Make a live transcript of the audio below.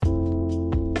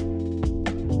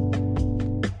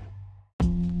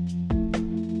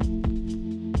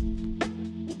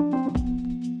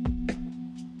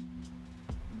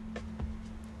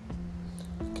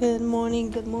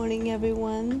Good morning,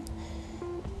 everyone.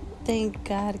 Thank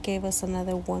God gave us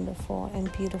another wonderful and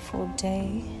beautiful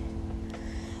day.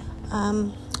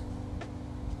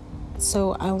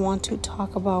 So I want to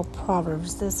talk about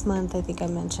Proverbs this month. I think I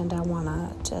mentioned I want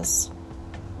to just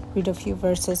read a few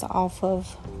verses off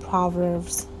of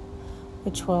Proverbs,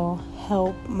 which will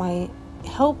help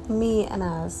me and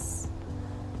us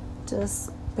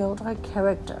just build our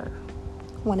character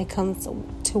when it comes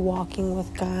to walking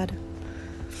with God.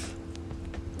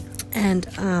 And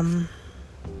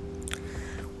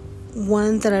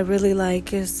one that I really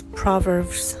like is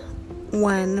Proverbs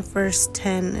 1 verse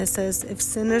 10. It says, "If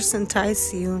sinners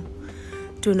entice you,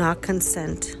 do not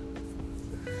consent."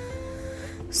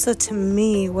 So to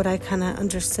me, what I kind of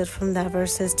understood from that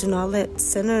verse is, do not let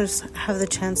sinners have the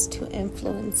chance to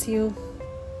influence you.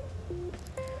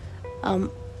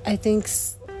 I think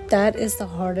that is the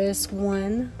hardest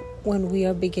one when we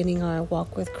are beginning our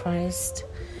walk with Christ.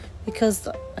 Because,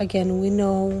 again, we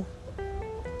know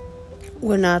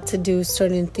we're not to do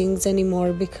certain things anymore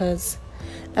not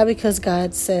because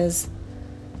God says,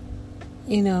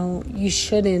 you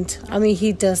shouldn't. I mean,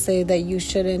 He does say that you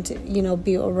shouldn't,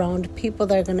 be around people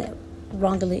that are going to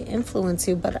wrongly influence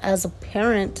you. But as a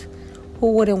parent,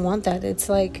 who wouldn't want that? It's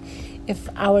like if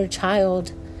our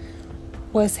child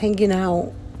was hanging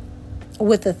out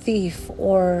with a thief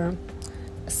or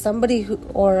somebody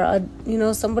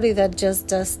somebody that just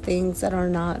does things that are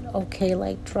not okay,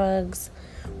 like drugs.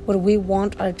 Would we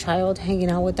want our child hanging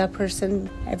out with that person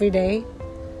every day?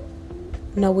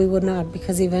 No, we would not,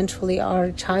 because eventually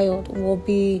our child will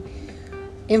be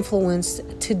influenced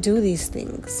to do these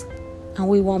things, and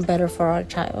we want better for our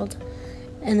child.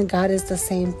 And God is the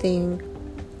same thing.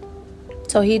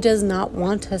 So He does not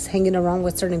want us hanging around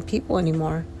with certain people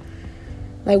anymore.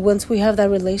 Like, once we have that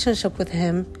relationship with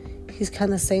Him, He's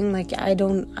kind of saying, like, I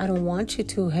don't want you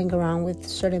to hang around with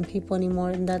certain people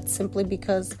anymore. And that's simply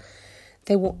because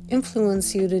they will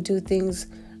influence you to do things,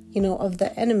 of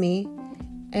the enemy.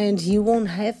 And you won't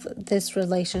have this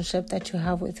relationship that you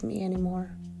have with me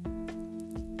anymore.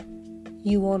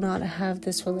 You will not have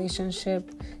this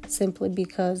relationship simply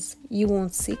because you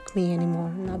won't seek me anymore.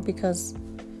 Not because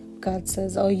God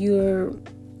says, oh,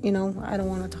 I don't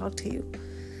want to talk to you.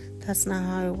 That's not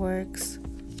how it works.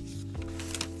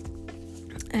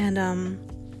 And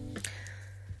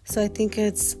so I think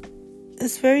it's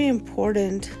very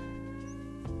important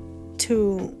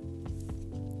to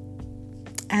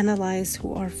analyze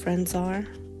who our friends are.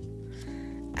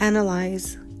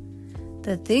 Analyze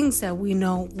the things that we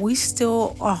know we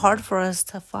still are hard for us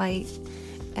to fight.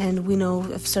 And we know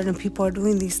if certain people are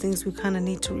doing these things, we kind of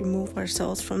need to remove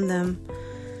ourselves from them.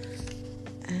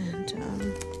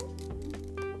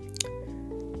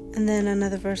 And then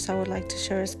another verse I would like to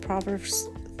share is Proverbs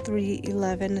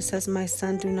 3:11. It says, "My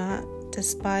son, do not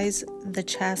despise the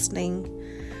chastening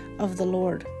of the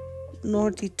Lord,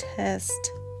 nor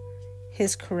detest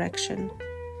His correction."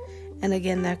 And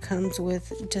again, that comes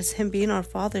with just Him being our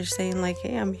Father, saying like,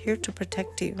 hey, I'm here to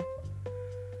protect you.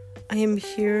 I am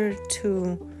here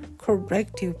to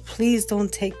correct you. Please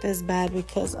don't take this bad,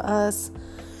 because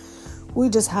we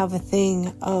just have a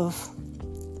thing of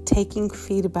taking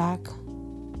feedback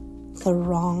the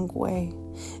wrong way.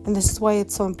 And this is why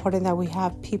it's so important that we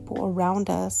have people around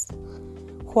us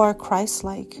who are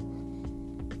Christ-like.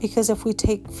 Because if we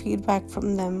take feedback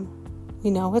from them,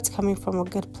 we know it's coming from a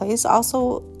good place.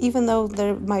 Also, even though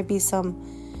there might be some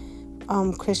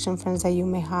Christian friends that you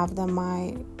may have that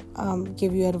might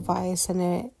give you advice, and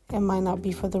it might not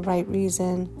be for the right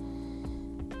reason.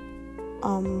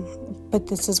 But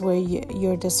this is where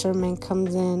your discernment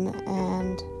comes in.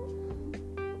 And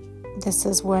this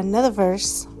is where another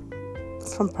verse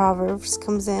from Proverbs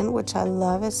comes in, which I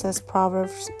love. It says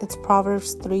it's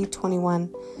Proverbs 3:21.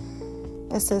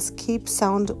 It says, "Keep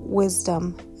sound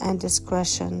wisdom and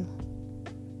discretion.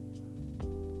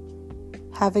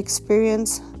 Have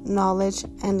experience, knowledge,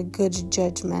 and good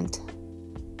judgment."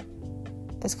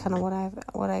 It's kind of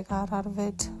what I got out of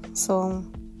it. So,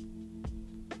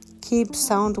 keep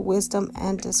sound wisdom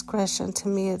and discretion. To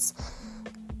me, it's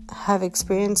have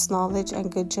experience, knowledge,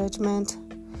 and good judgment.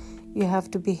 You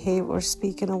have to behave or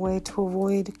speak in a way to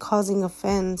avoid causing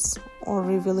offense or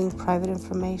revealing private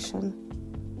information.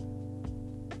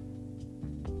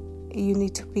 You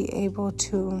need to be able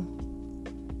to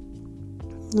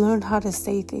learn how to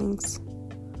say things.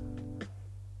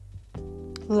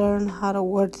 Learn how to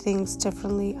word things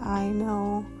differently. I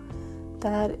know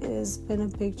that has been a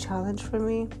big challenge for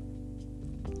me.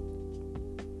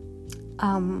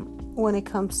 When it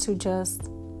comes to just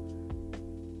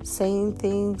saying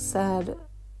things that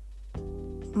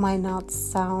might not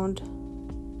sound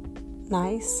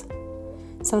nice,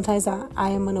 sometimes I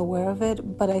am unaware of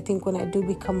it, but I think when I do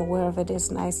become aware of it,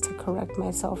 it's nice to correct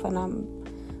myself, and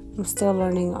I'm still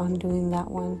learning on doing that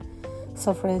one.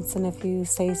 So for instance, if you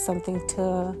say something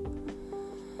to,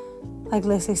 like,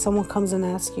 let's say someone comes and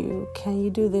asks you, can you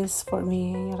do this for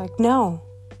me? And you're like, no.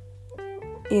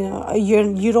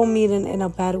 You don't mean it in a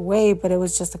bad way, but it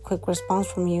was just a quick response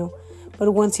from you.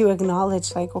 But once you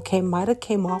acknowledge, like, okay, might have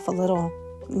came off a little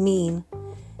mean,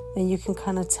 then you can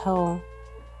kind of tell,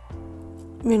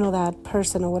 that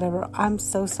person or whatever, I'm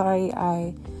so sorry,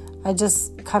 I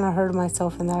just kind of heard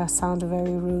myself and that sounded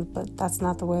very rude, but that's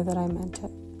not the way that I meant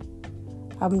it.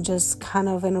 I'm just kind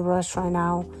of in a rush right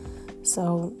now,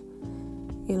 so,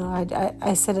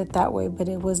 I said it that way, but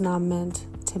it was not meant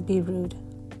to be rude.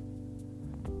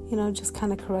 Just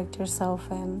kind of correct yourself,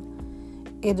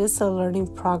 and it is a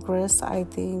learning progress. I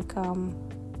think,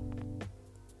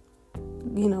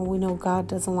 we know God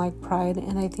doesn't like pride,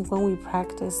 and I think when we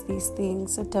practice these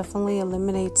things, it definitely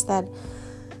eliminates that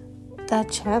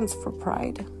chance for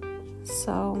pride.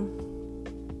 So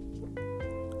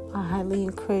I highly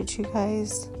encourage you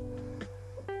guys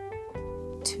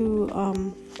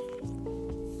to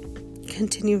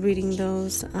continue reading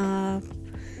those.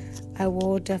 I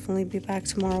will definitely be back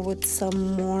tomorrow with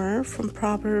some more from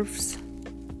Proverbs.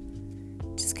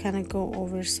 Just kind of go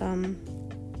over some.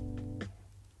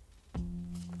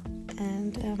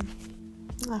 And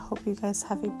I hope you guys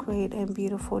have a great and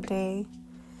beautiful day.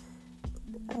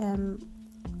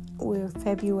 We're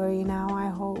February now. I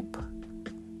hope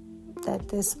that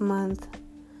this month,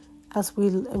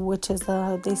 which is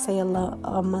they say a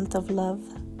month of love,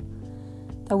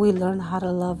 that we learn how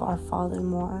to love our Father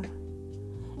more.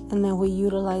 And then we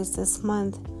utilize this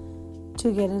month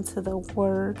to get into the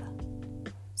Word,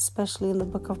 especially in the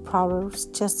book of Proverbs,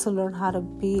 just to learn how to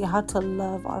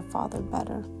love our Father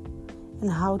better, and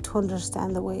how to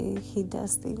understand the way He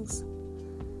does things.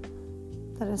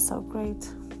 That is so great.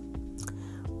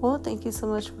 Well, thank you so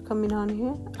much for coming on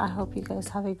here. I hope you guys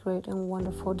have a great and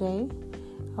wonderful day.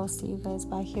 I'll see you guys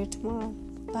back here tomorrow.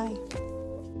 Bye.